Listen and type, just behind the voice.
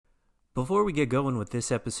Before we get going with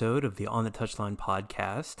this episode of the On the Touchline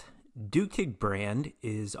podcast, Dutig brand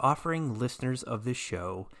is offering listeners of this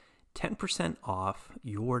show 10% off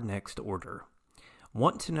your next order.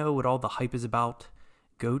 Want to know what all the hype is about?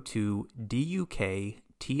 Go to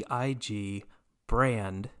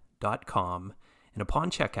duktigbrand.com and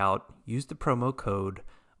upon checkout, use the promo code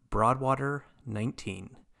Broadwater19.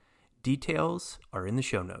 Details are in the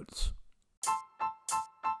show notes.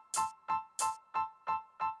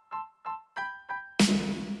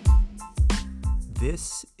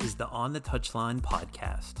 This is the On the Touchline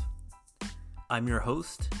podcast. I'm your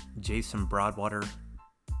host, Jason Broadwater.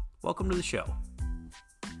 Welcome to the show.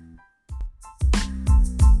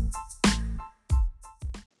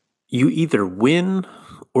 You either win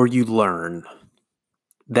or you learn.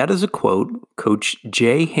 That is a quote Coach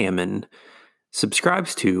Jay Hammond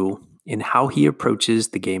subscribes to in how he approaches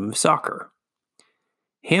the game of soccer.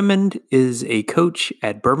 Hammond is a coach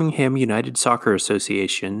at Birmingham United Soccer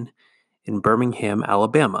Association in Birmingham,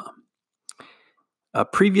 Alabama. A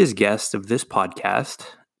previous guest of this podcast,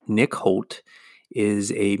 Nick Holt,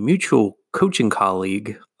 is a mutual coaching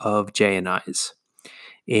colleague of Jay and I's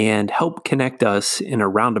and helped connect us in a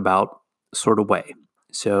roundabout sort of way.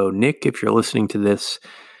 So Nick, if you're listening to this,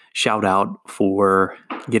 shout out for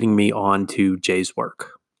getting me on to Jay's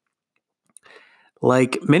work.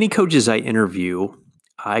 Like many coaches I interview,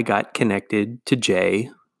 I got connected to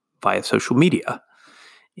Jay via social media.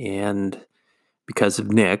 And because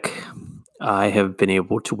of Nick, I have been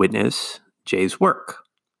able to witness Jay's work.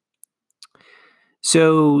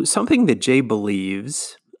 So something that Jay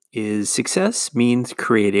believes is success means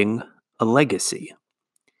creating a legacy.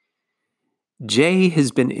 Jay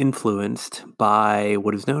has been influenced by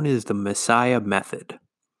what is known as the Messiah Method.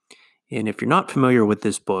 And if you're not familiar with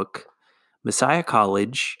this book, Messiah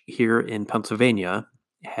College here in Pennsylvania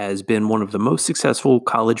has been one of the most successful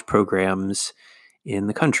college programs in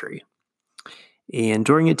the country. And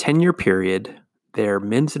during a 10-year period, their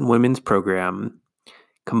men's and women's program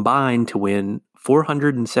combined to win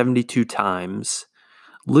 472 times,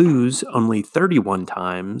 lose only 31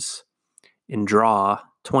 times, and draw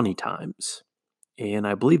 20 times. And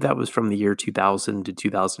I believe that was from the year 2000 to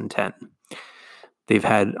 2010. They've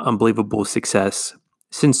had unbelievable success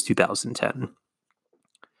since 2010.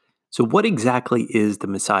 So what exactly is the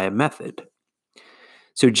Messiah Method?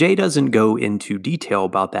 So Jay doesn't go into detail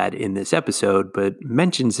about that in this episode, but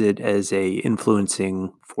mentions it as a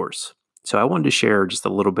influencing force. So I wanted to share just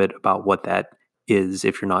a little bit about what that is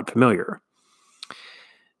if you're not familiar.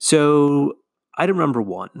 So item number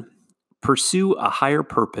 1, pursue a higher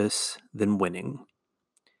purpose than winning.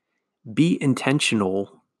 Be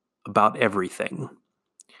intentional about everything.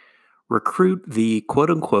 Recruit the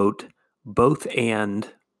quote-unquote both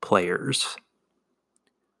and players.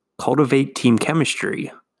 Cultivate team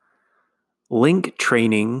chemistry. Link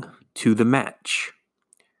training to the match.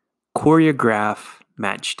 Choreograph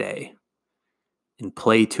match day. And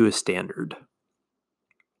play to a standard.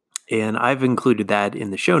 And I've included that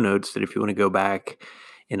in the show notes that if you want to go back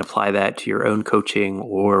and apply that to your own coaching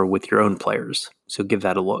or with your own players. So give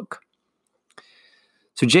that a look.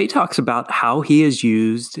 So Jay talks about how he has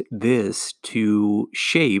used this to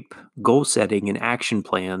shape goal setting and action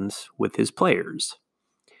plans with his players.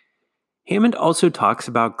 Hammond also talks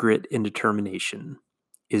about grit and determination.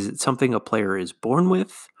 Is it something a player is born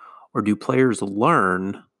with, or do players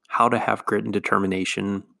learn how to have grit and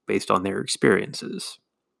determination based on their experiences?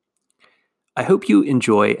 I hope you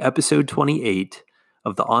enjoy episode 28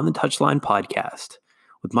 of the On the Touchline podcast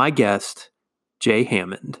with my guest, Jay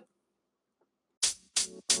Hammond.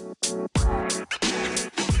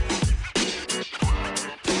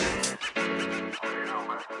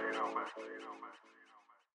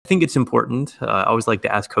 I think it's important. I always like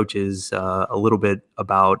to ask coaches a little bit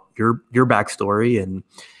about your backstory and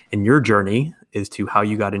your journey as to how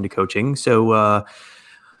you got into coaching. So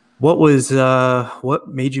what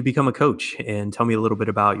made you become a coach? And tell me a little bit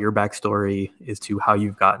about your backstory as to how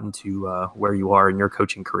you've gotten to where you are in your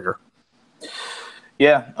coaching career.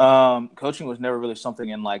 Yeah, coaching was never really something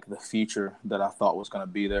in like the future that I thought was going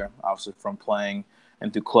to be there. Obviously, from playing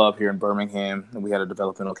and through club here in Birmingham, and we had a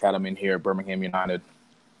developmental academy in here at Birmingham United,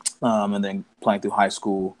 and then playing through high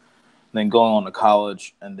school, then going on to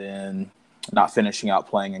college, and then not finishing out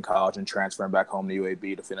playing in college and transferring back home to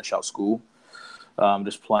UAB to finish out school.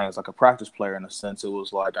 Just playing as like a practice player in a sense. It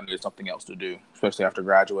was like I needed something else to do, especially after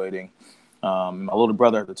graduating. My little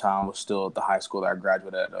brother at the time was still at the high school that I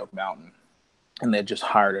graduated at Oak Mountain. And they just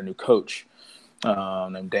hired a new coach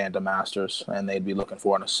named Dan DeMasters, and they'd be looking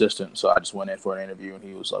for an assistant. So I just went in for an interview, and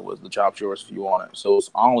he was like, well, the job's yours if you want it. So it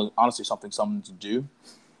was honestly something to do.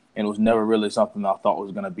 And it was never really something that I thought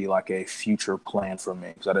was going to be like a future plan for me,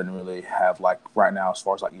 because I didn't really have like right now as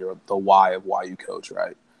far as like the why of why you coach,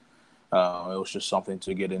 right? It was just something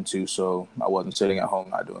to get into, so I wasn't sitting at home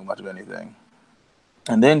not doing much of anything.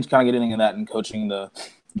 And then kind of getting into that and coaching the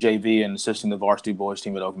JV and assisting the varsity boys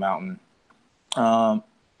team at Oak Mountain, um,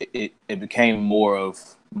 it became more of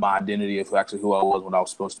my identity of actually who I was, what I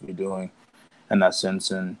was supposed to be doing in that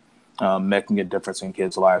sense, and making a difference in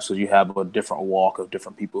kids' lives. So you have a different walk of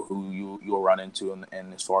different people who you'll run into,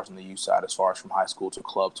 and as far as on the youth side, as far as from high school to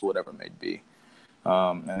club to whatever it may be.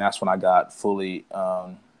 And that's when I got fully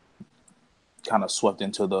kind of swept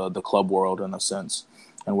into the club world in a sense,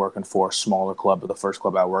 and working for a smaller club, the first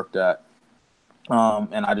club I worked at.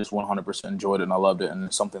 And I just 100% enjoyed it, and I loved it, and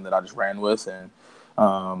it's something that I just ran with, and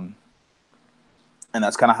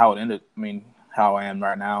that's kind of how it ended. I mean, how I am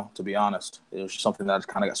right now, to be honest. It was just something that I just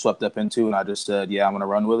kind of got swept up into, and I just said, yeah, I'm going to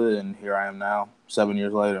run with it, and here I am now, 7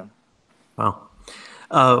 years later. Wow.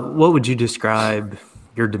 What would you describe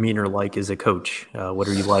your demeanor like as a coach? What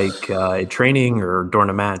are you like at training or during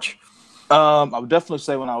a match? I would definitely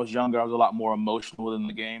say when I was younger, I was a lot more emotional within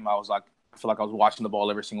the game. I feel like I was watching the ball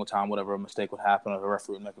every single time, whatever a mistake would happen, or the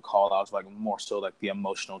referee would make a call. I was like more so like the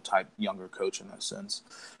emotional type younger coach in that sense.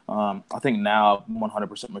 I think now I'm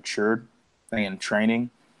 100% matured in training.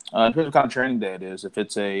 Depends what kind of training day it is. If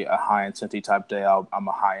it's a high intensity type day, I'm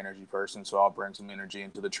a high energy person, so I'll bring some energy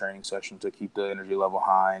into the training session to keep the energy level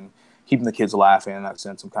high and keeping the kids laughing in that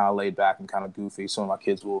sense. I'm kind of laid back and kind of goofy. Some of my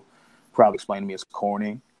kids will probably explain to me as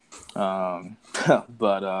corny. Um,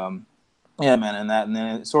 but yeah, man, and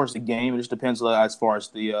then as far as the game, it just depends as far as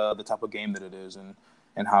the type of game that it is,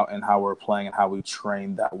 and how we're playing and how we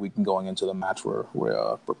train that week and going into the match we're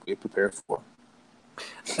prepared for.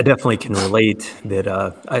 I definitely can relate that.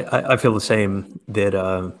 I feel the same that,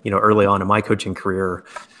 early on in my coaching career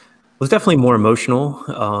was definitely more emotional.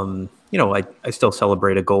 I still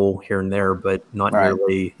celebrate a goal here and there, but not Right.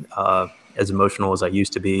 nearly as emotional as I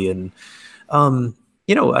used to be. And,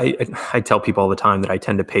 I tell people all the time that I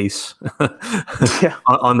tend to pace Yeah.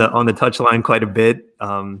 on the touchline quite a bit.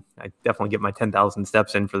 I definitely get my 10,000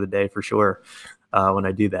 steps in for the day for sure when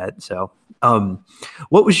I do that. So,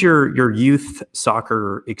 what was your youth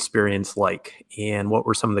soccer experience like, and what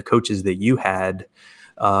were some of the coaches that you had,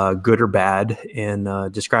 good or bad,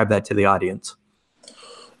 and describe that to the audience?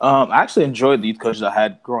 I actually enjoyed the youth coaches I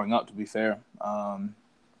had growing up, to be fair. I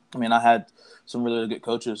mean, I had some really, really good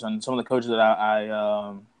coaches, and some of the coaches that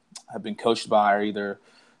I have been coached by are either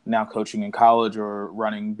now coaching in college or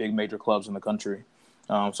running big major clubs in the country.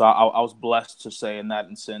 So I was blessed to say in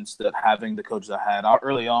that sense that having the coaches I had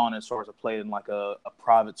early on, as far as I played in like a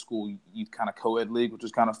private school youth kind of co-ed league, which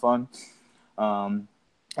was kind of fun.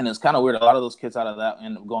 And it's kind of weird. A lot of those kids out of that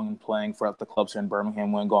ended up going and playing for the clubs here in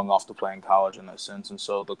Birmingham, when going off to play in college in that sense. And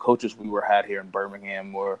so the coaches we had here in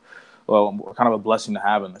Birmingham were kind of a blessing to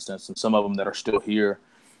have in a sense. And some of them that are still here,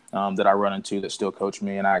 that I run into that still coach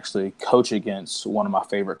me. And I actually coach against one of my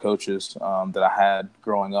favorite coaches that I had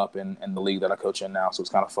growing up in the league that I coach in now. So it's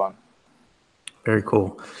kind of fun. Very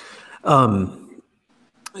cool.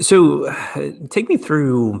 So take me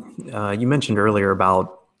through, you mentioned earlier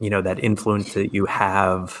about, that influence that you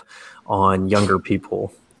have on younger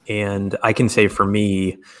people. And I can say for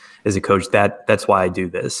me as a coach, that's why I do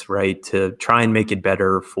this, right? To try and make it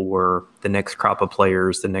better for the next crop of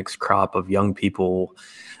players, the next crop of young people,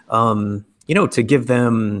 to give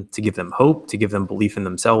them hope, to give them belief in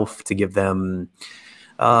themselves, to give them,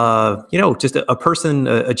 just a person,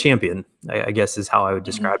 a champion, I guess is how I would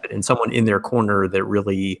describe it, and someone in their corner that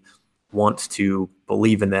really wants to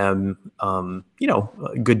believe in them,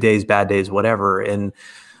 good days, bad days, whatever. And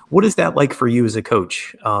what is that like for you as a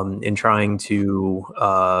coach, in trying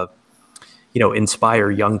to,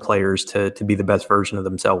 inspire young players to be the best version of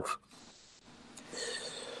themselves?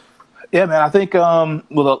 Yeah, man, I think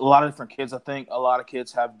with a lot of different kids, I think a lot of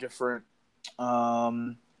kids have different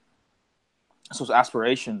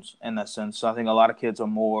aspirations in that sense. So I think a lot of kids are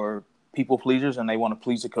more people pleasers, and they want to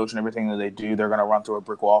please the coach, and everything that they do, they're going to run through a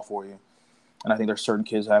brick wall for you. And I think there's certain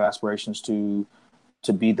kids that have aspirations to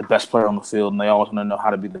be the best player on the field, and they always want to know how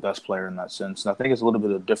to be the best player in that sense. And I think it's a little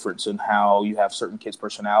bit of difference in how you have certain kids'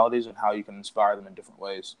 personalities and how you can inspire them in different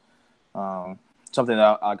ways. Something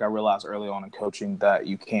that I realized early on in coaching, that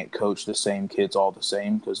you can't coach the same kids all the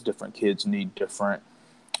same, because different kids need different,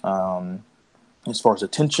 as far as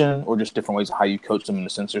attention, or just different ways of how you coach them in the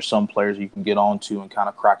sense. There's some players you can get on to and kind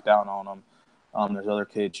of crack down on them. There's other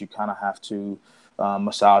kids you kind of have to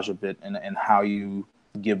massage a bit, and how you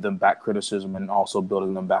give them back criticism and also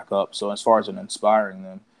building them back up. So as far as inspiring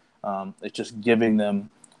them, it's just giving them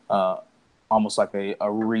almost like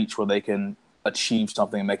a reach where they can achieve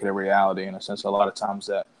something and make it a reality. In a sense, a lot of times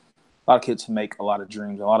that a lot of kids make a lot of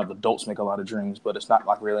dreams, a lot of adults make a lot of dreams, but it's not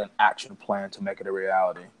like really an action plan to make it a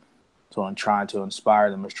reality. So in trying to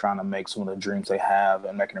inspire them is trying to make some of the dreams they have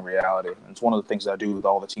and making it a reality. And it's one of the things that I do with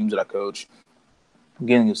all the teams that I coach.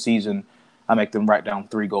 Beginning of the season, I make them write down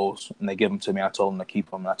 3 goals, and they give them to me. I told them to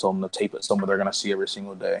keep them. I told them to tape it somewhere they're going to see every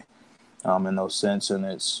single day in those sense, and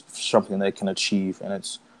it's something they can achieve. And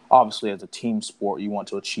it's obviously, as a team sport, you want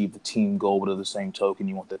to achieve the team goal, but at the same token,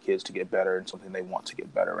 you want the kids to get better in something they want to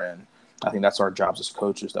get better in. I think that's our jobs as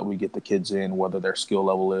coaches, that we get the kids in, whether their skill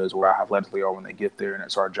level is, or how athletically are when they get there, and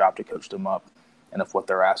it's our job to coach them up and of what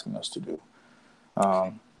they're asking us to do.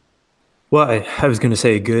 Well, I was going to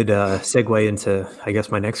say a good segue into, I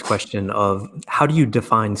guess, my next question of how do you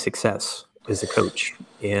define success as a coach?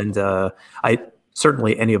 And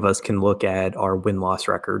certainly any of us can look at our win-loss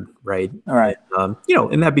record, right? All right. And,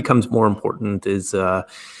 and that becomes more important as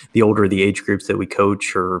the older the age groups that we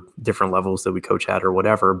coach or different levels that we coach at or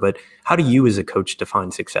whatever. But how do you as a coach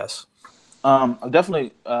define success? I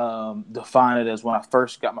definitely define it as when I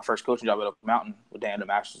first got my first coaching job at Oak Mountain with Dan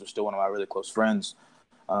DeMasters, who's still one of my really close friends.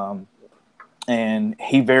 And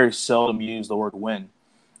he very seldom used the word win.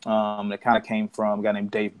 It kind of came from a guy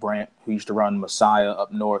named Dave Brandt, who used to run Messiah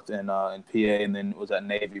up north in PA, and then was at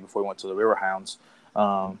Navy before he went to the Riverhounds.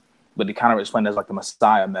 But he kind of explained it as like the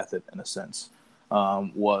Messiah method in a sense.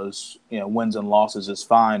 Was wins and losses is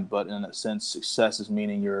fine, but in a sense, success is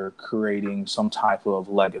meaning you're creating some type of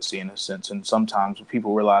legacy in a sense. And sometimes when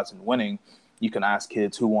people realize in winning, you can ask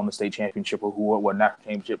kids who won the state championship or who won national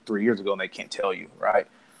championship 3 years ago, and they can't tell you, right?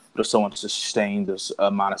 But if someone sustained this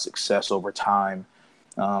amount of success over time,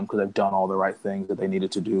 because they've done all the right things that they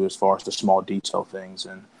needed to do as far as the small detail things.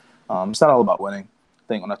 And it's not all about winning. I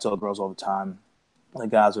think when I tell the girls all the time, the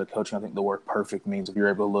guys that are coaching, I think the word perfect means if you're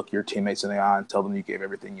able to look your teammates in the eye and tell them you gave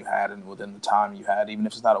everything you had and within the time you had, even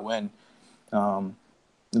if it's not a win,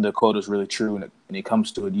 the quote is really true. And it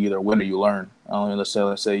comes to it, you either win or you learn. Let's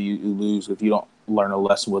say you lose. If you don't learn a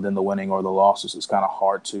lesson within the winning or the losses, it's kind of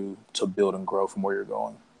hard to build and grow from where you're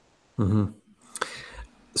going. Mm-hmm.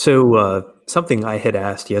 So something I had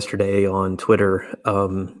asked yesterday on Twitter,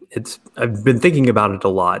 I've been thinking about it a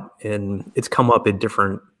lot, and it's come up in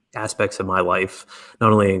different aspects of my life,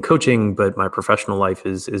 not only in coaching, but my professional life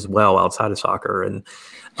as well outside of soccer. And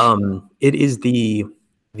it is the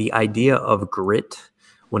idea of grit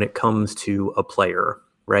when it comes to a player,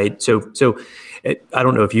 right? So I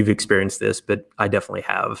don't know if you've experienced this, but I definitely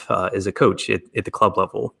have as a coach at the club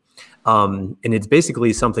level. And it's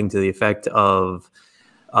basically something to the effect of,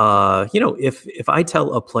 if I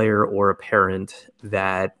tell a player or a parent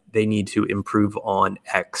that they need to improve on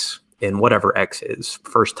X, and whatever X is,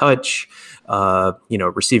 first touch,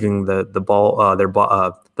 receiving the ball,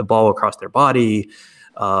 the ball across their body,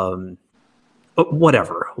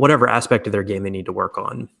 whatever aspect of their game they need to work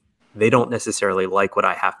on, they don't necessarily like what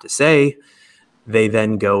I have to say. They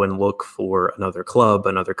then go and look for another club,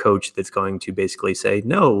 another coach that's going to basically say,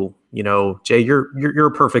 no, Jay, you're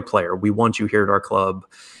a perfect player. We want you here at our club.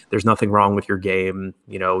 There's nothing wrong with your game.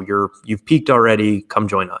 You've peaked already. Come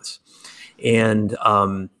join us. And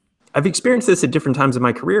I've experienced this at different times in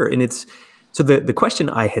my career. And so the question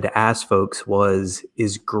I had asked folks was,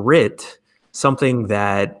 is grit something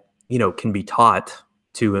that, can be taught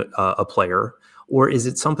to a player, or is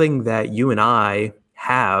it something that you and I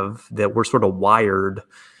have that we're sort of wired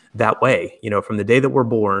that way? From the day that we're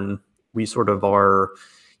born, we sort of are,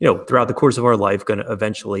 throughout the course of our life, going to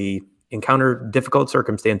eventually encounter difficult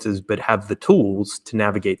circumstances, but have the tools to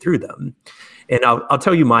navigate through them. And I'll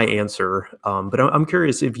tell you my answer, but I'm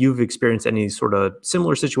curious if you've experienced any sort of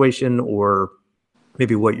similar situation, or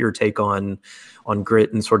maybe what your take on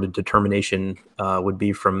grit and sort of determination would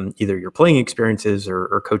be from either your playing experiences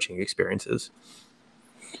or coaching experiences.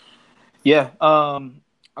 Yeah, I'll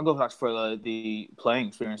go back for the playing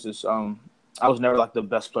experiences. I was never like the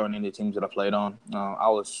best player on any of the teams that I played on. I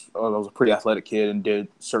was a pretty athletic kid and did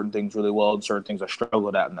certain things really well, and certain things I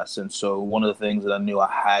struggled at in that sense. So one of the things that I knew I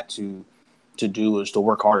had to do was to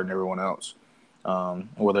work harder than everyone else.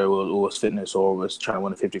 Whether it was fitness or it was trying to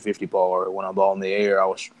win a 50-50 ball or win a ball in the air, I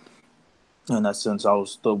was in that sense. I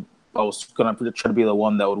was going to try to be the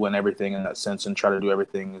one that would win everything in that sense and try to do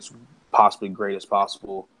everything as possibly great as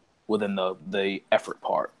possible within the effort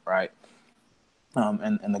part, right?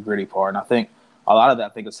 And the gritty part. And I think a lot of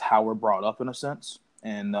that, is how we're brought up in a sense,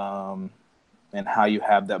 and how you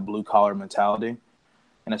have that blue collar mentality.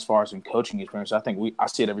 And as far as in coaching experience, I think I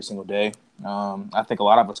see it every single day. I think a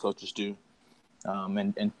lot of us coaches do.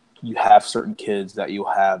 And you have certain kids that you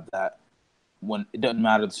have that when it doesn't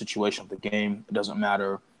matter the situation of the game, it doesn't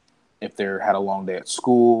matter if they had a long day at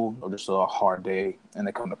school or just a hard day and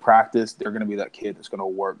they come to practice, they're going to be that kid that's going to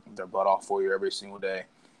work their butt off for you every single day.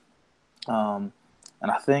 And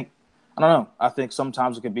I don't know. I think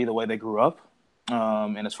sometimes it could be the way they grew up,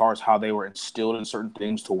 and as far as how they were instilled in certain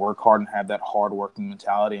things to work hard and have that hard-working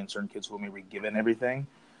mentality, and certain kids who may be given everything.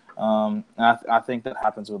 And I think that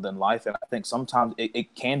happens within life, and I think sometimes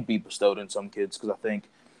it can be bestowed in some kids because I think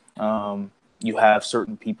you have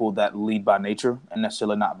certain people that lead by nature and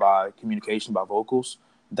necessarily not by communication, by vocals,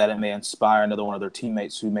 that it may inspire another one of their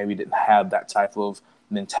teammates who maybe didn't have that type of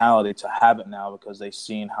mentality to have it now because they've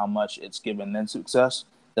seen how much it's given them success,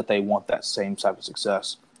 that they want that same type of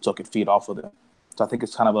success so it could feed off of them. So I think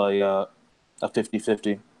it's kind of a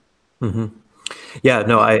 50-50. Mm-hmm. Yeah,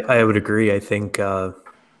 no, I would agree. I think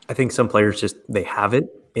some players just, they have it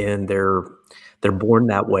and they're born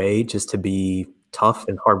that way, just to be tough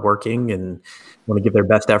and hardworking and want to give their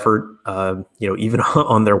best effort, even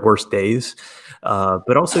on their worst days.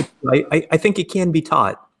 But also, I think it can be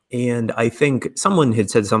taught. And I think someone had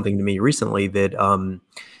said something to me recently that,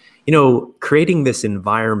 creating this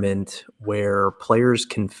environment where players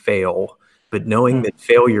can fail, but knowing that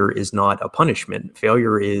failure is not a punishment,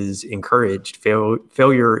 failure is encouraged,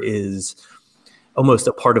 failure is almost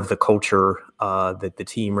a part of the culture that the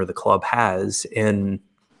team or the club has. And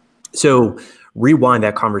so rewind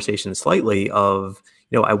that conversation slightly of,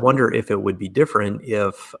 I wonder if it would be different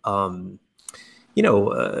if,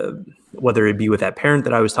 whether it be with that parent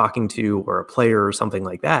that I was talking to or a player or something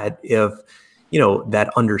like that, if, that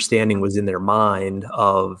understanding was in their mind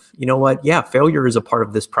of, yeah, failure is a part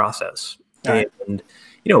of this process. Right. And,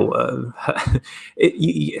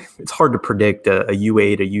 it's hard to predict a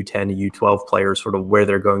U8, a U10, a U12 player, sort of where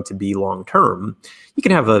they're going to be long term. You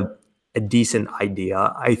can have a decent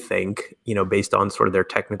idea, I think, based on sort of their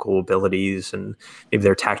technical abilities and maybe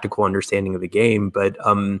their tactical understanding of the game. But,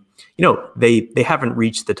 they haven't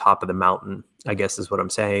reached the top of the mountain, I guess is what I'm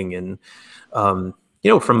saying. And,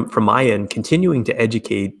 from my end, continuing to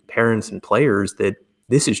educate parents and players that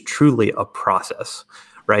this is truly a process,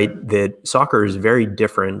 right? That soccer is very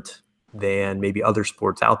different than maybe other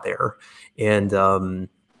sports out there. And,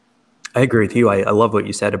 I agree with you. I love what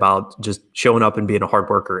you said about just showing up and being a hard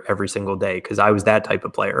worker every single day, because I was that type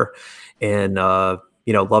of player, and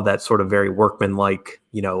love that sort of very workman-like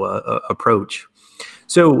approach.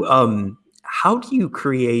 So how do you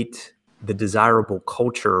create the desirable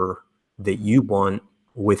culture that you want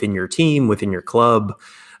within your team, within your club,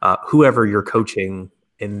 whoever you're coaching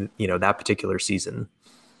in that particular season?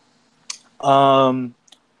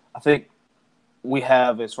 I think we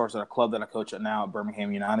have, as far as our club that I coach at now at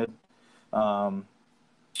Birmingham United,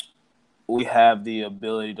 we have the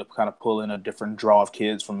ability to kind of pull in a different draw of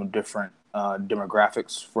kids from different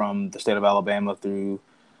demographics from the state of Alabama through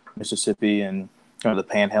Mississippi and the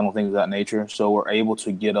Panhandle, things of that nature. So we're able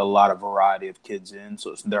to get a lot of variety of kids in.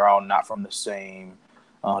 So they're all not from the same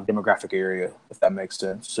demographic area, if that makes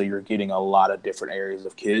sense. So you're getting a lot of different areas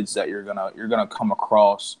of kids that you're gonna come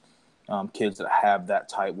across, kids that have that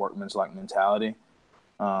type workman's-like mentality.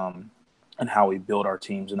 And how we build our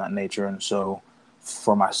teams in that nature. And so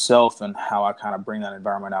for myself and how I kind of bring that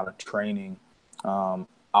environment out of training, I'll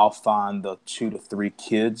find the 2 to 3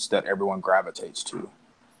 kids that everyone gravitates to.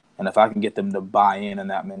 And if I can get them to buy in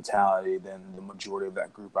that mentality, then the majority of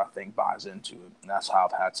that group, I think, buys into it. And that's how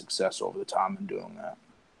I've had success over the time in doing that.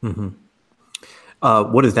 Mm-hmm.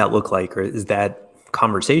 What does that look like? Or is that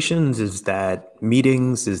conversations? Is that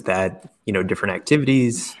meetings? Is that, different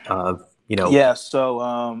activities? Yeah.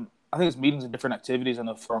 So, I think it's meetings and different activities.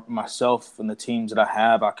 And for myself and the teams that I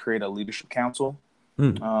have, I create a leadership council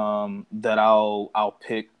that I'll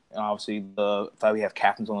pick. Obviously, if we have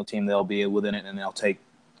captains on the team, they'll be within it, and they'll take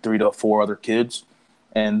 3 to 4 other kids,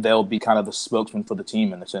 and they'll be kind of the spokesman for the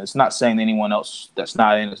team in a sense. It's not saying anyone else that's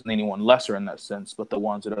not in is anyone lesser in that sense, but the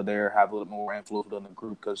ones that are there have a little more influence within the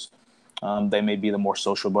group because they may be the more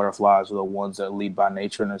social butterflies or the ones that lead by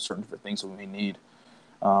nature, and there's certain different things that we may need.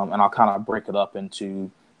 And I'll kind of break it up into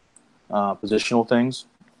positional things.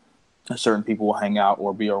 Certain people will hang out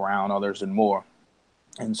or be around others and more.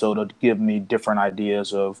 And so to give me different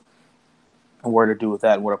ideas of where to do with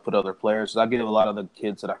that and where to put other players, I give a lot of the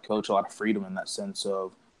kids that I coach a lot of freedom in that sense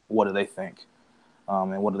of what do they think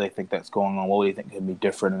and what do they think that's going on? What do you think could be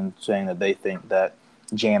different? And saying that they think that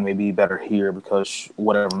Jan may be better here because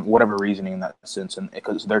whatever reasoning in that sense. And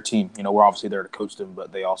because it's their team, we're obviously there to coach them,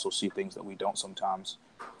 but they also see things that we don't sometimes.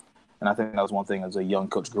 And I think that was one thing as a young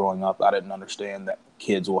coach growing up, I didn't understand that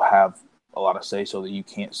kids will have a lot of say so that you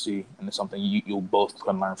can't see. And it's something you'll both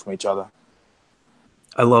can learn from each other.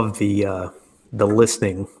 I love the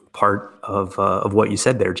listening part of what you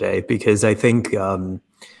said there, Jay, because I think,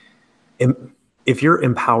 if you're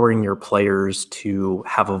empowering your players to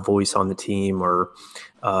have a voice on the team, or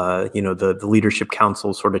the leadership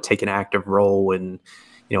council sort of take an active role in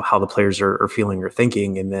how the players are feeling or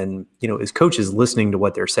thinking, and then as coaches listening to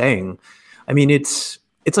what they're saying, I mean it's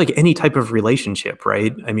like any type of relationship,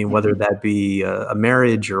 right? I mean, whether that be a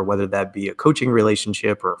marriage, or whether that be a coaching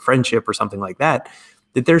relationship or a friendship or something like that,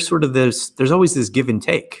 that there's sort of there's always this give and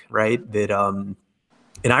take, right? That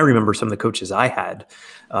and I remember some of the coaches I had,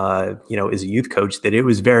 as a youth coach, that it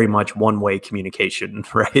was very much one-way communication,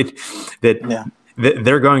 right? That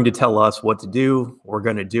they're going to tell us what to do. We're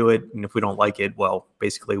going to do it. And if we don't like it, well,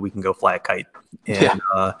 basically we can go fly a kite. And,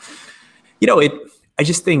 I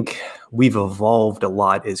just think we've evolved a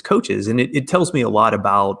lot as coaches, and it tells me a lot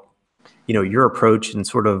about, your approach and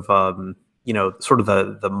sort of,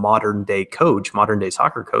 the modern day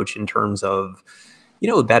soccer coach, in terms of,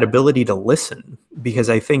 that ability to listen, because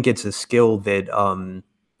I think it's a skill that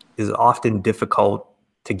is often difficult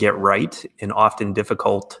to get right and often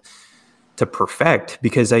difficult to perfect,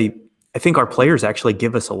 because I think our players actually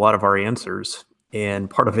give us a lot of our answers. And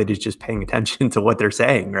part of it is just paying attention to what they're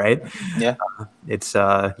saying, right? Yeah. It's,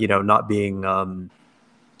 not being,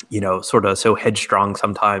 sort of so headstrong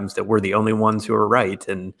sometimes that we're the only ones who are right.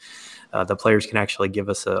 And the players can actually give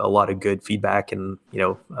us a lot of good feedback and,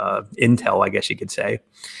 intel, I guess you could say.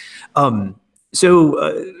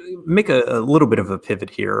 So make a little bit of a pivot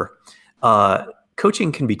here.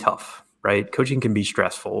 Coaching can be tough, right? Coaching can be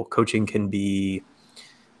stressful.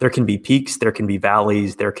 There can be peaks, there can be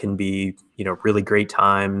valleys, there can be, really great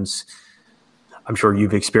times. I'm sure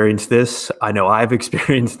you've experienced this. I know I've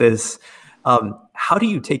experienced this. How do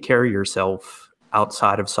you take care of yourself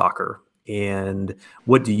outside of soccer? And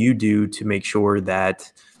what do you do to make sure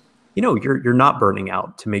that, you're not burning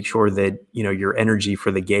out, to make sure that, your energy for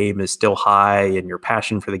the game is still high and your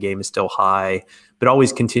passion for the game is still high, but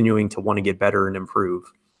always continuing to want to get better and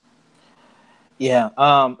improve? Yeah,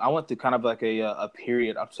 I went through kind of like a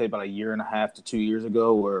period, I'd say about 1.5 to 2 years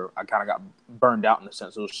ago, where I kind of got burned out, in the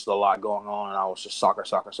sense there was just a lot going on, and I was just soccer.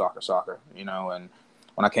 And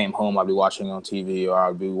when I came home, I'd be watching on TV, or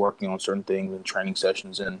I'd be working on certain things in training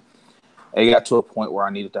sessions, and it got to a point where I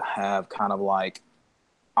needed to have kind of like,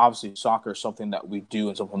 obviously soccer is something that we do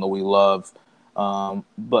and something that we love,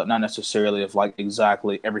 but not necessarily of like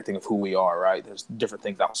exactly everything of who we are, right? There's different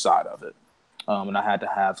things outside of it. And I had to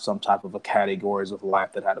have some type of a categories of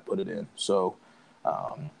life that I had to put it in. So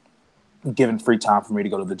given free time for me to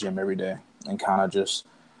go to the gym every day and kind of just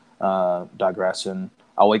digress. And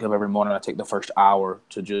I wake up every morning, I take the first hour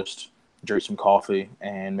to just drink some coffee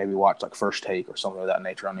and maybe watch like First Take or something of that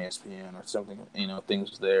nature on ESPN or something,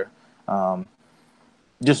 things there.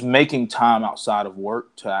 Just making time outside of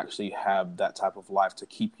work to actually have that type of life to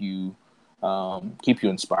keep you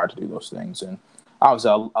inspired to do those things. And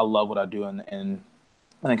obviously, I love what I do, and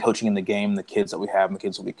coaching in the game, the kids that we have, and the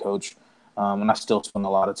kids that we coach. And I still spend a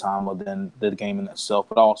lot of time within the game in itself,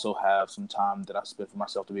 but I also have some time that I spend for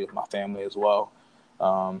myself to be with my family as well.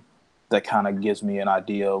 That kind of gives me an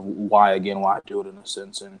idea of why I do it, in a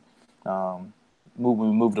sense. And we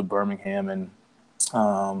moved to Birmingham, and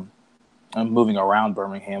I'm moving around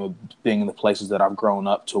Birmingham, being in the places that I've grown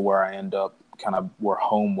up to where I end up kind of where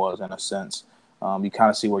home was, in a sense. You kind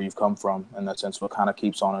of see where you've come from, in that sense, what kind of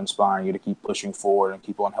keeps on inspiring you to keep pushing forward and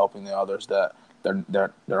keep on helping the others that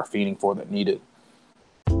are feeding for, that need it.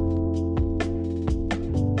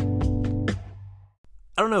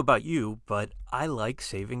 I don't know about you, but I like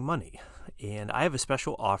saving money. And I have a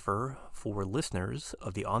special offer for listeners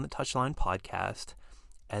of the On the Touchline podcast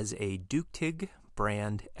as a Duke TIG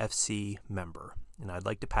Brand FC member. And I'd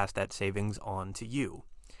like to pass that savings on to you.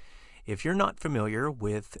 If you're not familiar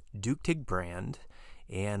with Duke TIG Brand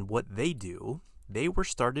and what they do, they were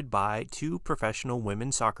started by two professional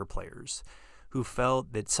women soccer players who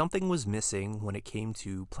felt that something was missing when it came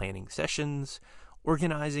to planning sessions,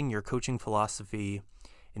 organizing your coaching philosophy,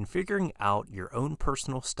 and figuring out your own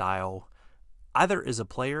personal style, either as a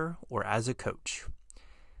player or as a coach.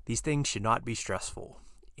 These things should not be stressful,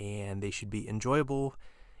 and they should be enjoyable,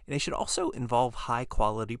 and they should also involve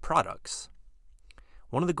high-quality products.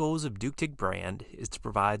 One of the goals of Duke TIG Brand is to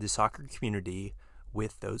provide the soccer community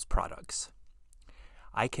with those products.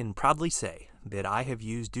 I can proudly say that I have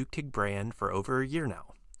used Duke TIG Brand for over a year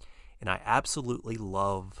now, and I absolutely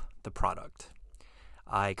love the product.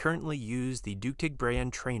 I currently use the Duke TIG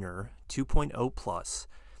Brand Trainer 2.0 Plus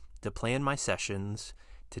to plan my sessions,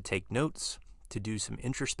 to take notes, to do some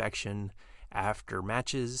introspection after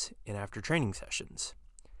matches and after training sessions.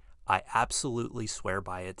 I absolutely swear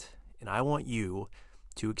by it, and I want you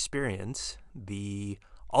to experience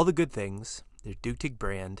all the good things that Duke TIG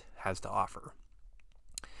Brand has to offer.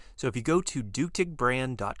 So if you go to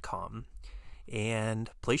duketigbrand.com and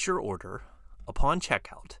place your order, upon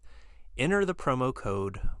checkout, enter the promo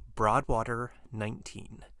code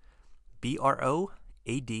Broadwater19,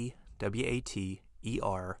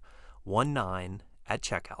 BROADWATER19 at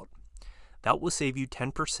checkout. That will save you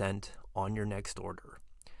 10% on your next order.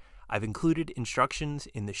 I've included instructions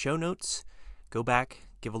in the show notes. Go back,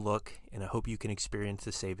 give a look, and I hope you can experience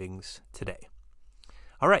the savings today.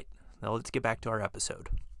 All right, now let's get back to our episode.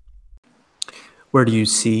 Where do you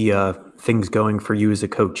see things going for you as a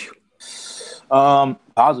coach?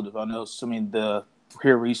 Positive. I know.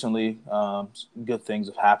 Here recently, good things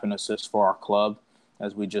have happened just for our club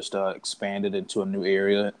as we just expanded into a new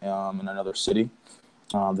area in another city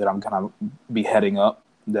that I'm going to be heading up.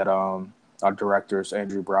 That our directors,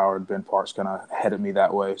 Andrew Brower and Ben Parks, kind of headed me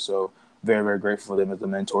that way. So very, very grateful for them as the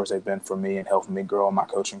mentors they've been for me and helping me grow in my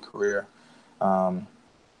coaching career. And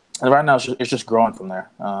right now, it's just growing from there.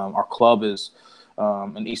 Our club is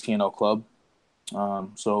an East TNO club.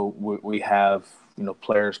 So we have,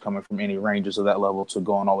 players coming from any ranges of that level to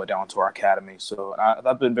going all the way down to our academy. So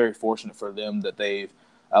I've been very fortunate for them that they've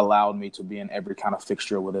allowed me to be in every kind of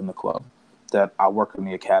fixture within the club. That I work in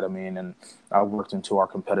the academy and I worked into our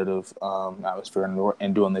competitive atmosphere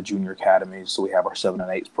and doing the junior academies. So we have our 7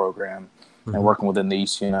 and 8s program and working within the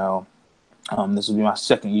East TNO. This will be my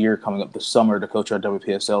second year coming up this summer to coach our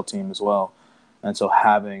WPSL team as well. And so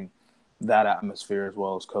having that atmosphere as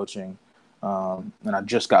well as coaching. And I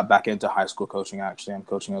just got back into high school coaching, actually. I'm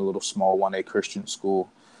coaching a little small 1A Christian school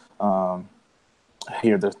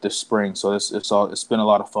here this spring. So it's been a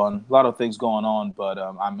lot of fun, a lot of things going on, but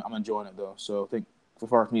I'm enjoying it, though. So I think as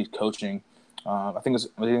far as me coaching, I think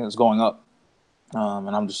it's going up.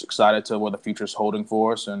 And I'm just excited to what the future is holding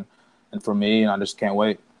for us and for me, and I just can't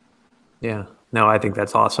wait. Yeah, no, I think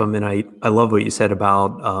that's awesome. And I love what you said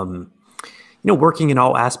about, working in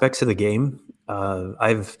all aspects of the game.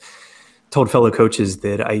 I've told fellow coaches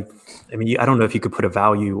that I don't know if you could put a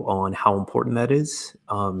value on how important that is.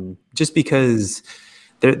 Just because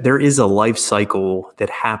there is a life cycle that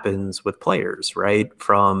happens with players, right?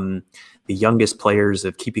 From the youngest players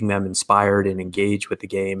of keeping them inspired and engaged with the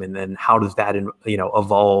game. And then how does that,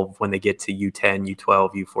 evolve when they get to U10,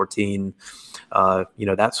 U12, U14,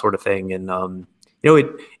 that sort of thing. And,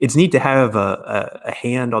 it's neat to have a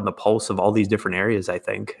hand on the pulse of all these different areas, I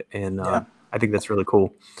think. And I think that's really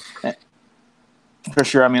cool. For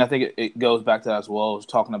sure. I think it goes back to that as well. I was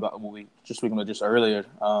talking about what we just speaking about just earlier,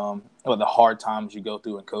 about the hard times you go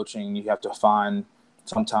through in coaching. You have to find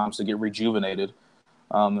sometimes to get rejuvenated.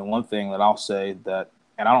 And one thing that I'll say that,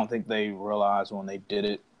 and I don't think they realized when they did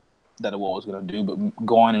it that it was going to do, but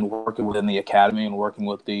going and working within the academy and working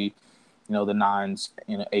with the 9s,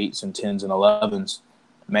 8s and 10s and 11s,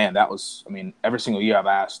 man, that was, every single year I've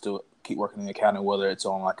asked to keep working in the academy, whether it's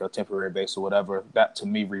on like a temporary basis or whatever. That to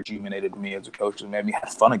me rejuvenated me as a coach and made me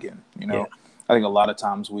have fun again. I think a lot of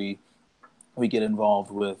times we get involved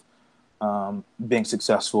with being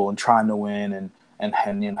successful and trying to win and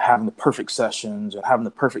having the perfect sessions and having the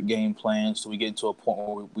perfect game plans. So we get to a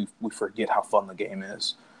point where we forget how fun the game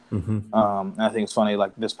is. And I think it's funny,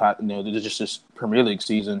 like this Premier League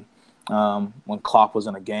season, when Klopp was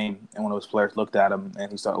in a game and one of his players looked at him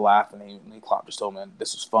and he started laughing, and Klopp just told him, "Man,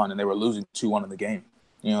 this is fun," and they were losing 2-1 in the game.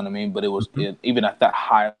 You know what I mean? But it was even at that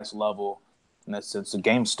highest level, in that sense, the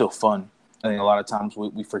game's still fun. I think a lot of times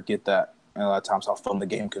we forget that, and a lot of times how fun the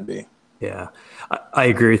game can be. Yeah, I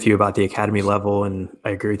agree with you about the academy level, and I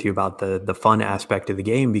agree with you about the fun aspect of the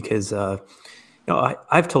game because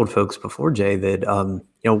I've told folks before, Jay, that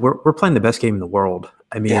we're playing the best game in the world.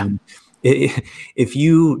 If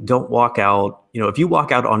you don't walk out, if you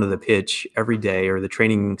walk out onto the pitch every day or the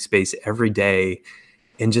training space every day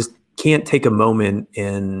and just can't take a moment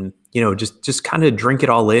and, just kind of drink it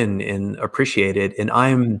all in and appreciate it. And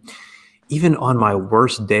I'm even on my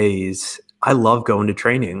worst days, I love going to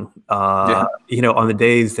training, on the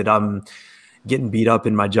days that I'm getting beat up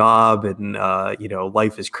in my job and,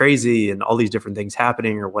 life is crazy and all these different things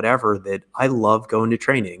happening or whatever, that I love going to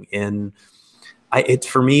training. And it's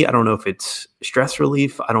for me, I don't know if it's stress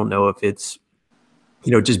relief. I don't know if it's,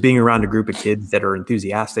 just being around a group of kids that are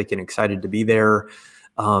enthusiastic and excited to be there.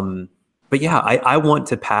 But yeah, I want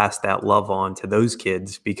to pass that love on to those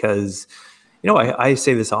kids because, I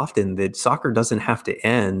say this often that soccer doesn't have to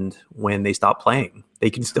end when they stop playing.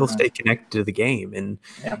 They can still stay connected to the game. And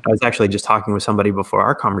I was actually just talking with somebody before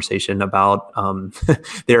our conversation about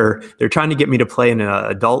they're trying to get me to play in an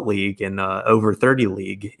adult league and over 30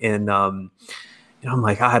 league. And I'm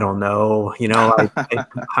like, I don't know,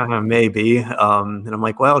 maybe. And I'm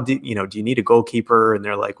like, well, do you need a goalkeeper? And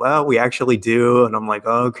they're like, well, we actually do. And I'm like,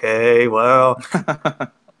 okay, well,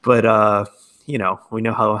 but we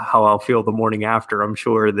know how I'll feel the morning after. I'm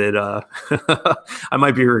sure that I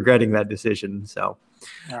might be regretting that decision. So,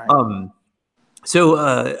 All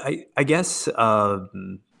right. I guess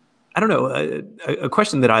I don't know, a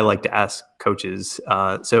question that I like to ask coaches.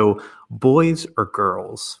 So, boys or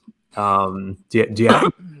girls? Do you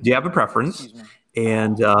have a preference? Excuse me.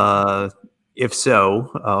 And if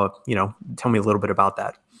so, tell me a little bit about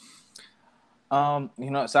that.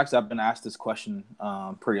 It's actually I've been asked this question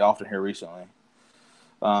pretty often here recently.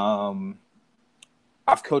 Um,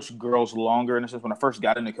 I've coached girls longer, and since when I first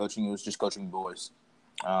got into coaching, it was just coaching boys.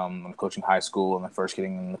 I'm coaching high school and then first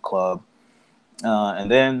getting in the club, and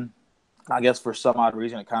then I guess for some odd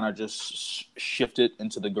reason it kind of just shifted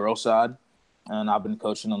into the girl side, and I've been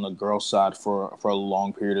coaching on the girl side for a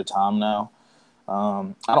long period of time now.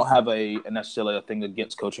 I don't have necessarily a thing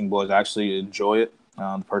against coaching boys. I actually enjoy it.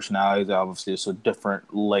 The personalities, obviously, it's a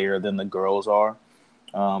different layer than the girls are.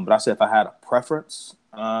 But I said if I had a preference,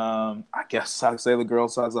 I guess I'd say the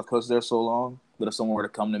girls' side. I've coached there so long. But if someone were to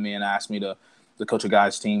come to me and ask me to coach a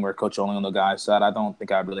guy's team or coach only on the guy's side, I don't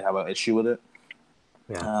think I'd really have an issue with it.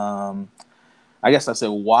 Yeah. I guess I'd say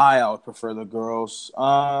why I would prefer the girls.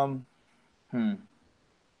 I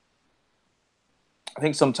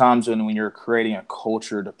think sometimes when you're creating a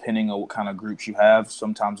culture, depending on what kind of groups you have,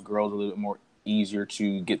 sometimes girls are a little bit more easier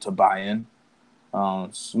to get to buy in,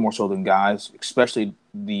 more so than guys, especially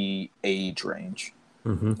the age range.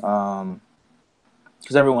 Mm-hmm.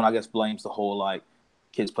 Because everyone, I guess, blames the whole like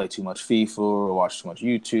kids play too much FIFA or watch too much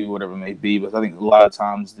YouTube, whatever it may be. But I think a lot of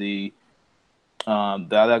times at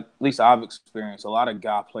least I've experienced a lot of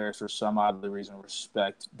guy players for some odd reason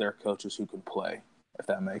respect their coaches who can play, if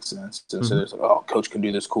that makes sense. And so there's like, oh, coach can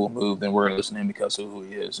do this cool move, then we're going to listen to him because of who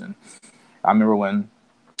he is. And I remember when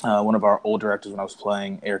one of our old directors when I was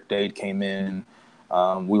playing, Eric Dade, came in.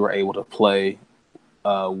 We were able to play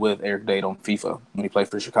with Eric Dade on FIFA when he played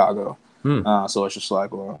for Chicago. So it's just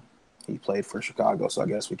like, well, he played for Chicago, so I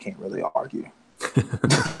guess we can't really argue. You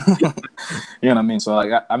know what I mean? So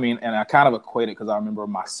like, and I kind of equate it because I remember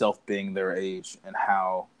myself being their age and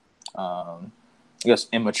how, I guess,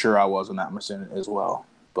 immature I was in that percent as well.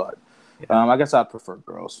 But I guess I'd prefer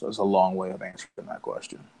girls. That's a long way of answering that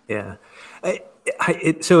question. Yeah.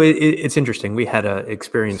 It's interesting. We had an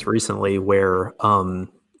experience recently where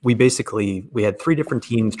we had 3 different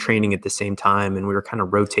teams training at the same time, and we were kind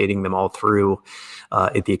of rotating them all through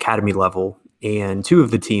at the academy level. And 2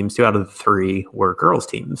 out of the 3 were girls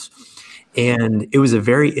teams. And it was a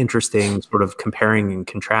very interesting sort of comparing and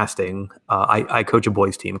contrasting. I coach a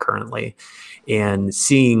boys team currently, and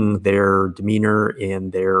seeing their demeanor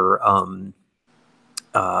and their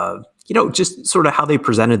just sort of how they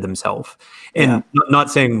presented themselves, and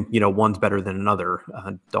not saying, one's better than another.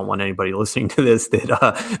 Don't want anybody listening to this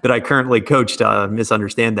that I currently coached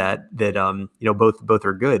misunderstand that both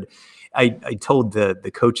are good. I told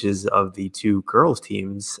the coaches of the 2 girls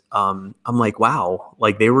teams, I'm like, wow,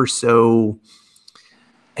 like they were so.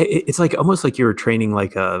 It's like almost like you were training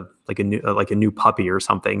like a new puppy or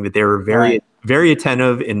something. That they were very very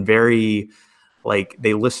attentive and very. Like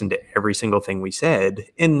they listened to every single thing we said.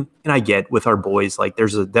 And I get with our boys, like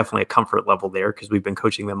there's definitely a comfort level there because we've been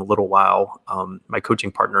coaching them a little while, my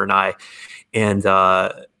coaching partner and I. And,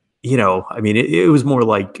 it was more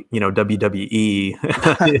like, WWE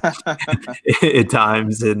at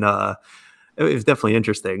times. And it was definitely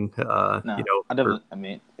interesting.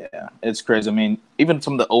 It's crazy. Even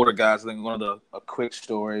some of the older guys, I think a quick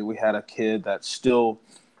story, we had a kid that's still,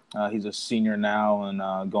 he's a senior now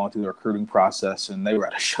and going through the recruiting process, and they were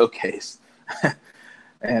at a showcase.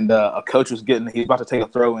 And a coach he's about to take a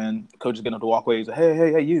throw in. Coach is getting up to walk away. He's like,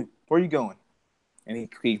 hey, you, where are you going? And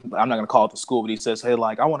he I'm not going to call it the school, but he says, hey,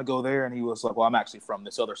 like, I want to go there. And he was like, well, I'm actually from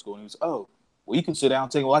this other school. And he was, oh, well, you can sit down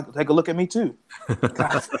and take a look at me too. And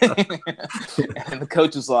the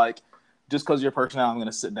coach is like, just because of your personality, I'm going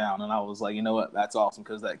to sit down. And I was like, you know what? That's awesome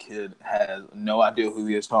because that kid has no idea who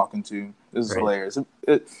he is talking to. This is hilarious.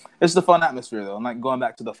 It's the fun atmosphere, though. And like going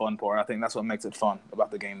back to the fun part, I think that's what makes it fun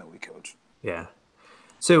about the game that we coach. Yeah.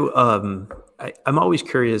 So I'm always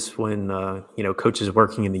curious when, coaches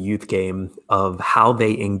working in the youth game of how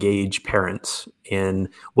they engage parents and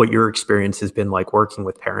what your experience has been like working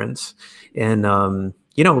with parents. And,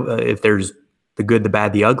 if there's the good, the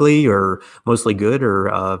bad, the ugly, or mostly good,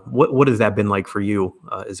 or what has that been like for you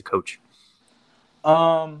as a coach?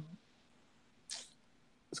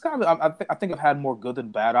 It's kind of, I think I've had more good than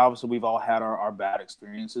bad. Obviously, we've all had our bad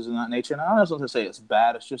experiences in that nature. And I don't want to say it's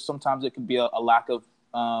bad. It's just sometimes it could be a lack of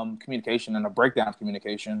communication and a breakdown of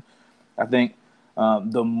communication. I think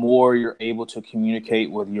the more you're able to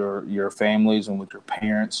communicate with your families and with your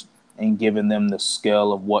parents and giving them the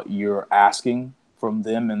scale of what you're asking from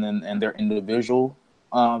them and their individual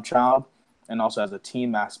child, and also as a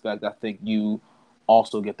team aspect, I think you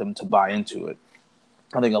also get them to buy into it.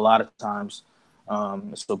 I think a lot of times,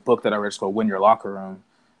 it's a book that I read, it's called Win Your Locker Room,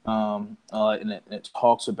 and it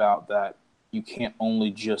talks about that you can't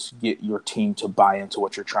only just get your team to buy into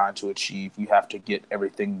what you're trying to achieve. You have to get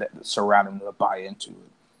everything that surrounding them to buy into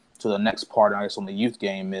it. So the next part, I guess, on the youth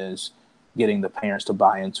game is getting the parents to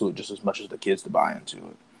buy into it just as much as the kids to buy into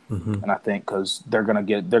it. Mm-hmm. And I think because they're gonna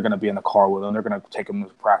be in the car with them, they're gonna take them to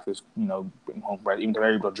practice, bring home, right? Even if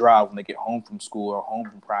they're able to drive when they get home from school or home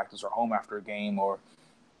from practice or home after a game or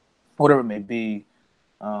whatever it may be.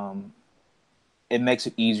 It makes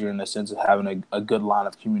it easier in the sense of having a good line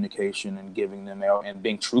of communication and giving them and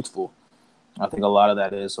being truthful. I think a lot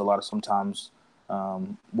of sometimes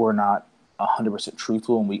we're not 100%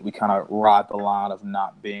 truthful, and we kind of ride the line of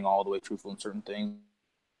not being all the way truthful in certain things.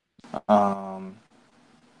 I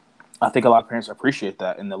think a lot of parents appreciate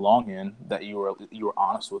that in the long end, that you were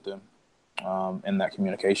honest with them in that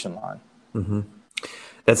communication line. Mm-hmm.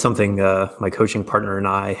 That's something my coaching partner and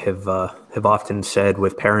I have often said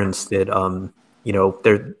with parents that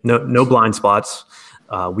there no blind spots.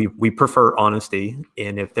 We prefer honesty,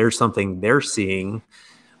 and if there's something they're seeing,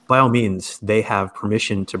 by all means, they have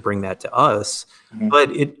permission to bring that to us. Mm-hmm. But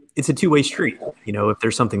it's a two-way street. If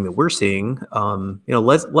there's something that we're seeing,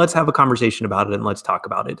 let's have a conversation about it and let's talk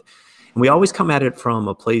about it. And we always come at it from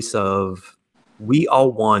a place of we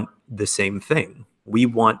all want the same thing. We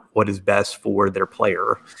want what is best for their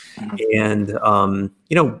player. And,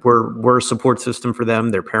 we're a support system for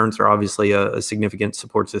them. Their parents are obviously a significant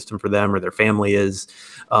support system for them, or their family is.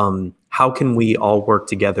 How can we all work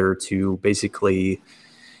together to basically,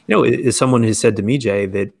 as someone has said to me, Jay,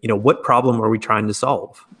 that, what problem are we trying to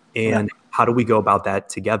solve? And how do we go about that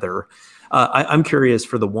together? I'm curious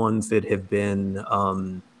for the ones that have been,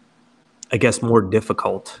 I guess, more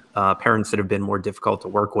difficult, parents that have been more difficult to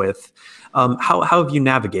work with. How have you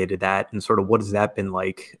navigated that, and sort of what has that been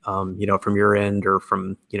like, from your end or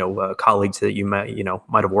from, colleagues that you might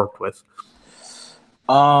have worked with?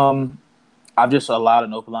 I've just allowed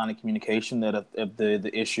an open line of communication that if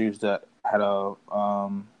the issues that have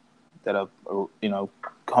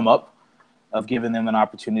come up, of giving them an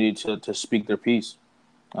opportunity to speak their piece.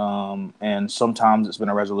 And sometimes it's been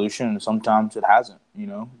a resolution and sometimes it hasn't,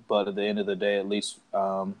 but at the end of the day, at least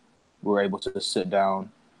we're able to sit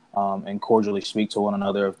down and cordially speak to one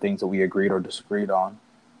another of things that we agreed or disagreed on.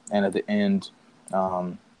 And at the end,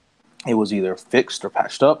 it was either fixed or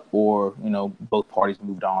patched up, or, both parties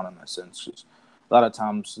moved on in that sense. Just a lot of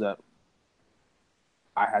times that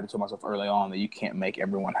I had to tell myself early on that you can't make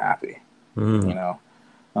everyone happy, so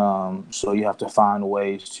you have to find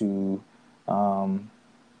ways to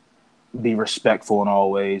be respectful in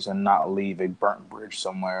all ways and not leave a burnt bridge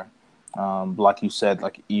somewhere. Like you said,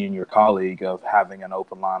 like Ian, your colleague, of having an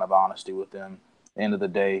open line of honesty with them. At the end of the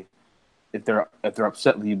day, if they're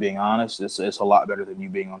upset with you being honest, it's a lot better than you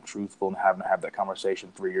being untruthful and having to have that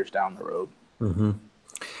conversation 3 years down the road. Mm-hmm.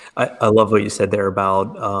 I love what you said there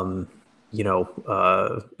about,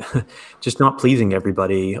 just not pleasing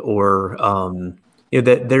everybody, or,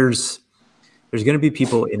 that there's going to be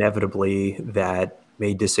people inevitably that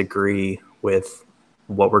may disagree with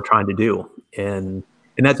what we're trying to do. And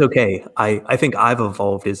that's okay. I think I've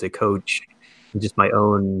evolved as a coach, just my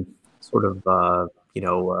own sort of,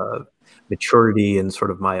 maturity and sort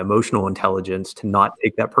of my emotional intelligence to not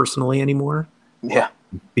take that personally anymore. Yeah.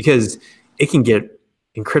 Because it can get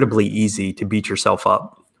incredibly easy to beat yourself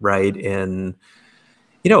up. Right. And,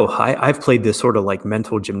 I've played this sort of like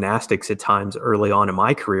mental gymnastics at times early on in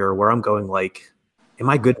my career where I'm going like, am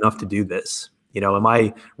I good enough to do this? Am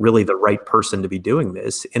I really the right person to be doing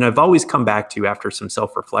this? And I've always come back to, after some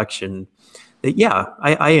self-reflection, that, yeah,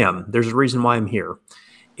 I am. There's a reason why I'm here.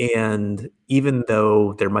 And even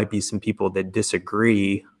though there might be some people that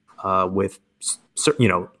disagree with,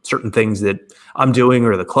 certain things that I'm doing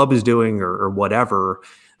or the club is doing or whatever,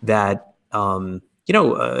 that, to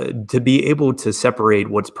be able to separate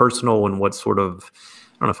what's personal and what's sort of,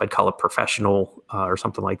 I don't know if I'd call it professional or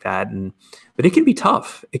something like that. But it can be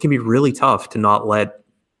tough. It can be really tough to not let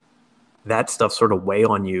that stuff sort of weigh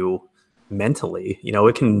on you mentally.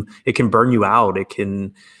 It can burn you out. It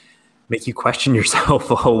can make you question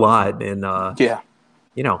yourself a whole lot. And,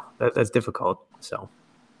 that's difficult. So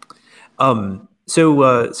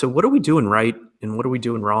what are we doing right and what are we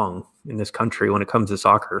doing wrong in this country when it comes to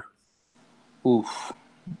soccer? Oof.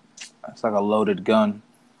 That's like a loaded gun.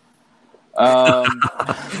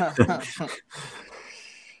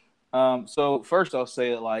 So first I'll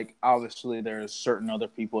say that, like, obviously there's certain other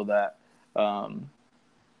people that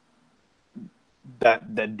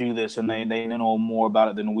that do this, and they know more about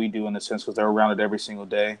it than we do in a sense because they're around it every single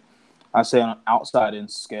day. I say on an outside in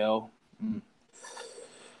scale.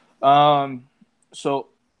 So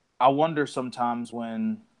I wonder sometimes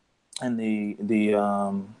when in the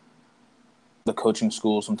coaching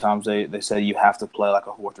school, sometimes they say you have to play like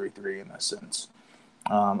a 4-3-3 in that sense.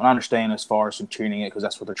 And I understand as far as some training it because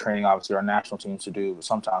that's what they're training obviously our national teams to do. But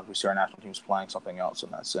sometimes we see our national teams playing something else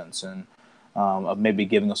in that sense, and of maybe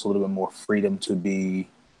giving us a little bit more freedom to be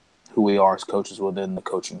who we are as coaches within the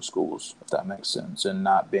coaching schools, if that makes sense, and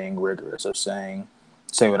not being rigorous of saying,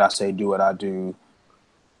 say what I say, do what I do,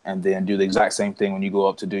 and then do the exact same thing when you go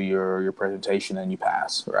up to do your presentation and you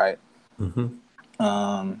pass, right?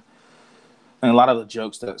 Mm-hmm. And a lot of the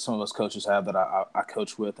jokes that some of us coaches have that I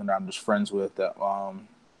coach with and I'm just friends with that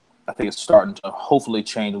I think it's starting to hopefully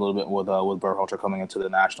change a little bit with Berhalter coming into the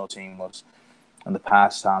national team was in the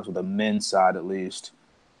past times with the men's side at least.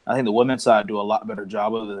 I think the women's side do a lot better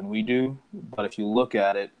job of it than we do. But if you look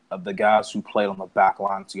at it, of the guys who played on the back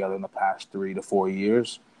line together in the past 3 to 4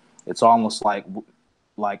 years, it's almost like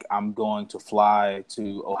I'm going to fly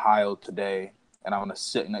to Ohio today and I'm going to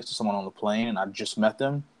sit next to someone on the plane and I just met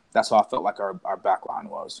them. That's how I felt like our back line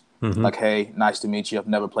was. Mm-hmm. Like, hey, nice to meet you. I've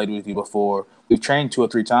never played with you before. We've trained 2 or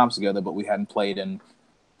 3 times together, but we hadn't played in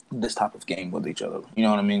this type of game with each other. You know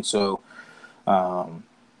what I mean? So I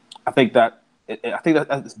think that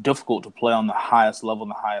it's difficult to play on the highest level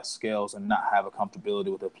and the highest scales and not have a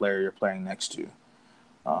comfortability with the player you're playing next to.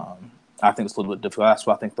 I think it's a little bit difficult. That's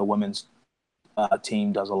why I think the women's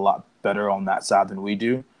team does a lot better on that side than we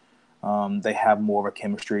do. They have more of a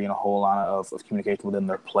chemistry and a whole lot of communication within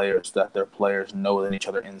their players that their players know than each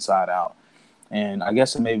other inside out. And I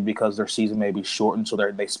guess it may be because their season may be shortened, so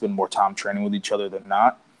they spend more time training with each other than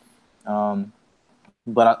not.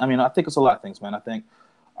 But I mean, I think it's a lot of things, man. I think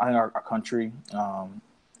our country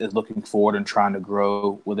is looking forward and trying to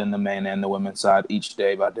grow within the men and the women's side each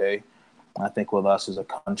day by day. I think with us as a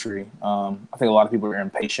country, I think a lot of people are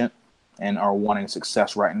impatient and are wanting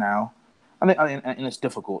success right now. And it's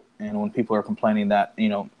difficult. And when people are complaining that,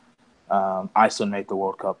 Iceland made the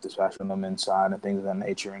World Cup this past year on the men's side and things of that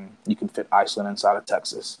nature, and you can fit Iceland inside of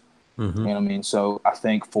Texas. Mm-hmm. You know what I mean? So I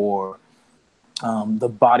think for the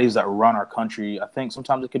bodies that run our country, I think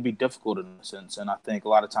sometimes it can be difficult in a sense. And I think a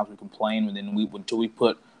lot of times we complain, and then until we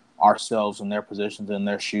put ourselves in their positions, in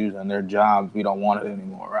their shoes, and their jobs, we don't want it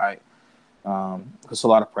anymore, right? It's a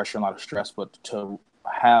lot of pressure, a lot of stress. But to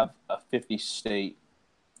have a 50-state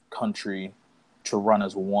country to run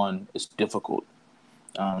as one is difficult.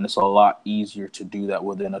 And it's a lot easier to do that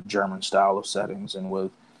within a German style of settings and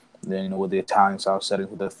with the Italian style settings,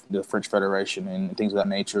 with the French Federation and things of that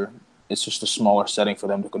nature. It's just a smaller setting for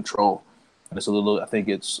them to control. And I think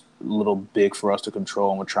it's a little big for us to control,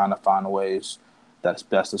 and we're trying to find ways that as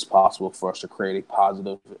best as possible for us to create a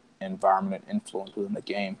positive environment and influence within the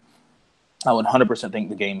game. I would 100% think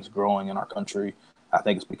the game is growing in our country. I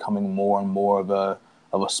think it's becoming more and more of a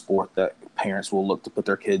sport that parents will look to put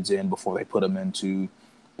their kids in before they put them into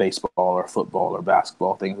baseball or football or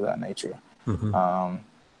basketball, things of that nature. Mm-hmm.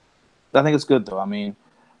 I think it's good, though. I mean,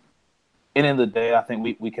 at the end of the day, I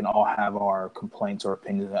think we can all have our complaints or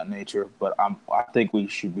opinions of that nature, but I think we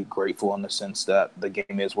should be grateful in the sense that the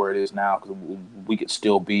game is where it is now, because we could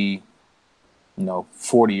still be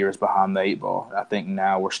 40 years behind the 8 ball. I think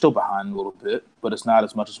now we're still behind a little bit, but it's not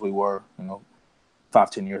as much as we were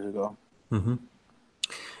 5-10 years ago. Mm-hmm.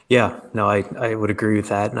 Yeah, no, I would agree with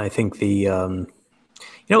that, and I think the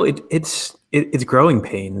it's growing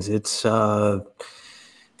pains. It's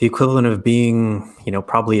the equivalent of being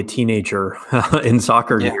probably a teenager in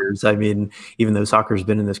soccer years. I mean, even though soccer's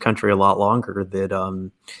been in this country a lot longer,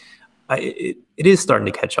 that it is starting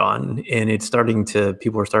to catch on, and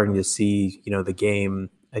people are starting to see the game.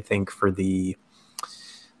 I think like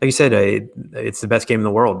you said, it's the best game in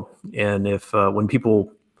the world, and if when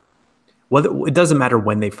people. Well, it doesn't matter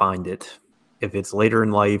when they find it, if it's later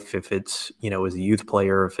in life, if it's, as a youth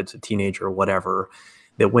player, if it's a teenager or whatever,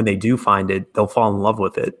 that when they do find it, they'll fall in love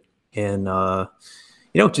with it. And,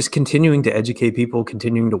 just continuing to educate people,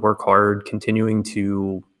 continuing to work hard, continuing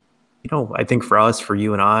to, I think for us, for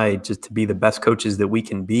you and I, just to be the best coaches that we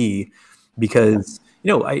can be, because,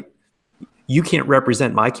 you can't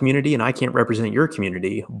represent my community and I can't represent your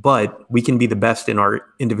community, but we can be the best in our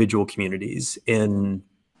individual communities. And,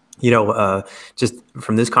 just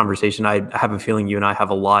from this conversation, I have a feeling you and I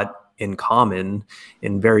have a lot in common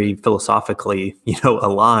and very philosophically,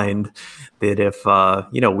 aligned, that if,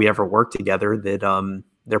 we ever work together, that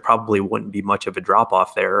there probably wouldn't be much of a drop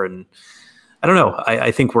off there. And I don't know,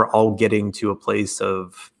 I think we're all we're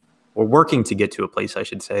working to get to a place, I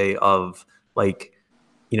should say, of like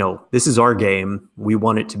this is our game. We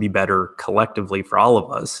want it to be better collectively for all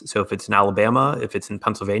of us. So if it's in Alabama, if it's in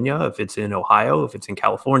Pennsylvania, if it's in Ohio, if it's in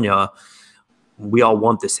California, we all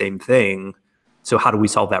want the same thing. So how do we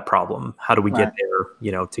solve that problem? How do we get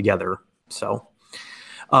there, together? So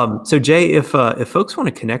Jay, if folks want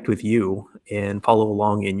to connect with you and follow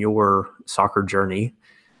along in your soccer journey,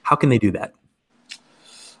 how can they do that?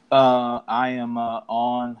 I am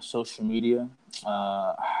on social media.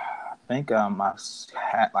 I think my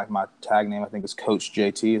tag name, I think, is Coach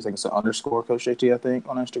JT. I think it's an _ Coach JT, I think,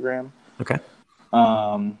 on Instagram. Okay.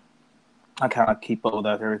 I kind of keep up with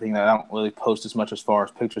everything. I don't really post as much as far as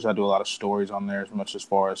pictures. I do a lot of stories on there, as much as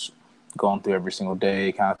far as going through every single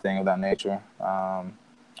day kind of thing of that nature.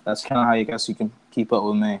 That's kind of how you can keep up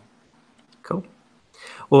with me. Cool.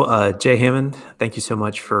 Well, Jay Hammond, thank you so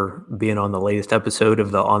much for being on the latest episode of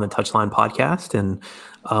the On the Touchline podcast. And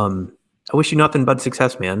I wish you nothing but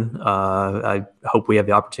success, man. I hope we have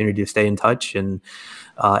the opportunity to stay in touch. And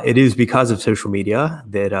it is because of social media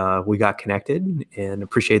that we got connected, and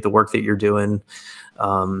appreciate the work that you're doing,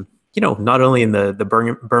 not only in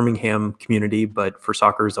the Birmingham community, but for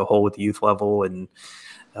soccer as a whole with the youth level. And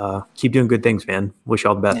keep doing good things, man. Wish you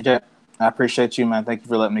all the best. Yeah, I appreciate you, man. Thank you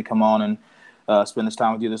for letting me come on and spend this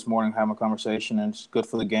time with you this morning, having a conversation. And it's good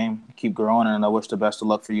for the game. Keep growing, and I wish the best of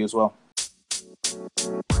luck for you as well.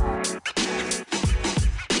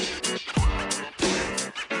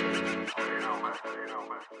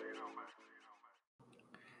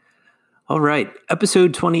 All right,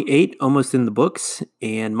 episode 28, almost in the books,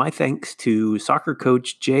 and my thanks to soccer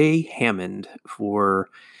coach Jay Hammond for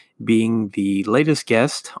being the latest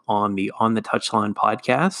guest on the Touchline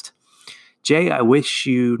podcast. Jay, I wish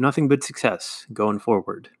you nothing but success going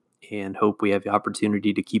forward, and hope we have the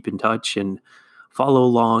opportunity to keep in touch and follow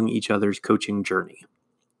along each other's coaching journey.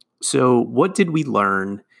 So, what did we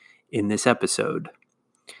learn in this episode?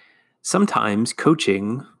 Sometimes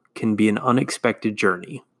coaching can be an unexpected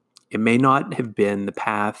journey. It may not have been the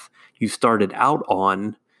path you started out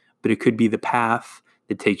on, but it could be the path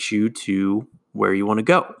that takes you to where you want to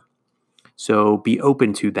go. So be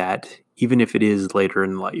open to that, even if it is later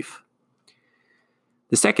in life.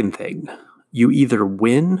 The second thing, you either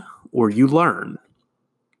win or you learn.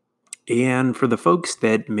 And for the folks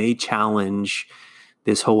that may challenge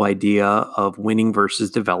this whole idea of winning versus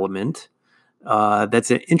development,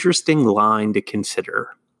 that's an interesting line to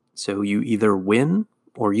consider. So you either win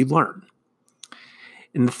or you learn.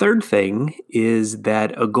 And the third thing is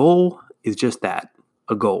that a goal is just that,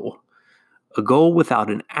 a goal. A goal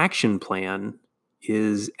without an action plan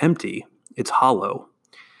is empty. It's hollow.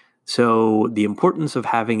 So the importance of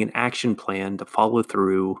having an action plan to follow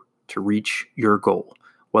through to reach your goal,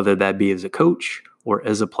 whether that be as a coach or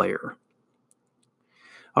as a player.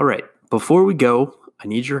 All right, before we go, I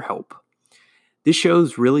need your help. This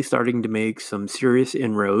show's really starting to make some serious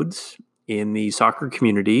inroads in the soccer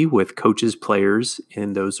community with coaches, players,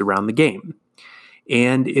 and those around the game.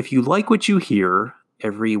 And if you like what you hear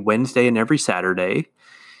every Wednesday and every Saturday,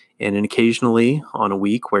 and then occasionally on a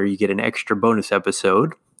week where you get an extra bonus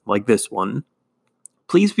episode like this one,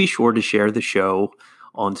 please be sure to share the show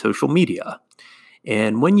on social media.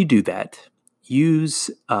 And when you do that, use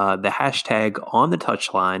the hashtag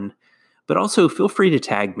 #OnTheTouchline, but also feel free to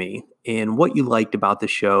tag me in what you liked about the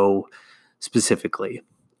show specifically.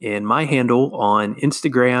 And my handle on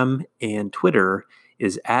Instagram and Twitter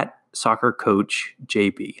is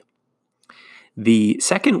 @SoccerCoachJB. The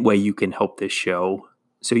second way you can help this show,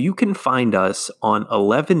 so you can find us on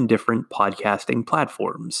 11 different podcasting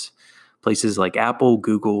platforms, places like Apple,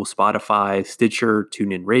 Google, Spotify, Stitcher,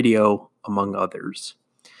 TuneIn Radio, among others.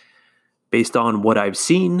 Based on what I've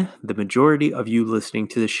seen, the majority of you listening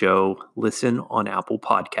to the show listen on Apple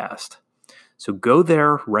Podcast. So go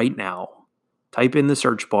there right now. Type in the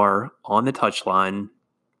search bar On the Touchline,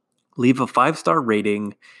 leave a 5-star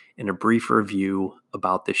rating and a brief review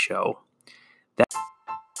about the show.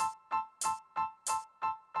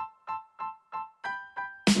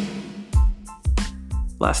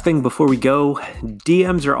 Last thing before we go,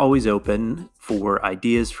 DMs are always open for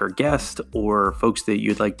ideas for guests or folks that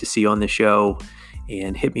you'd like to see on the show,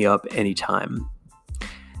 and hit me up anytime.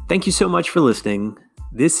 Thank you so much for listening.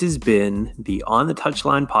 This has been the On the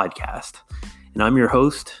Touchline podcast, and I'm your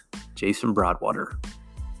host, Jason Broadwater.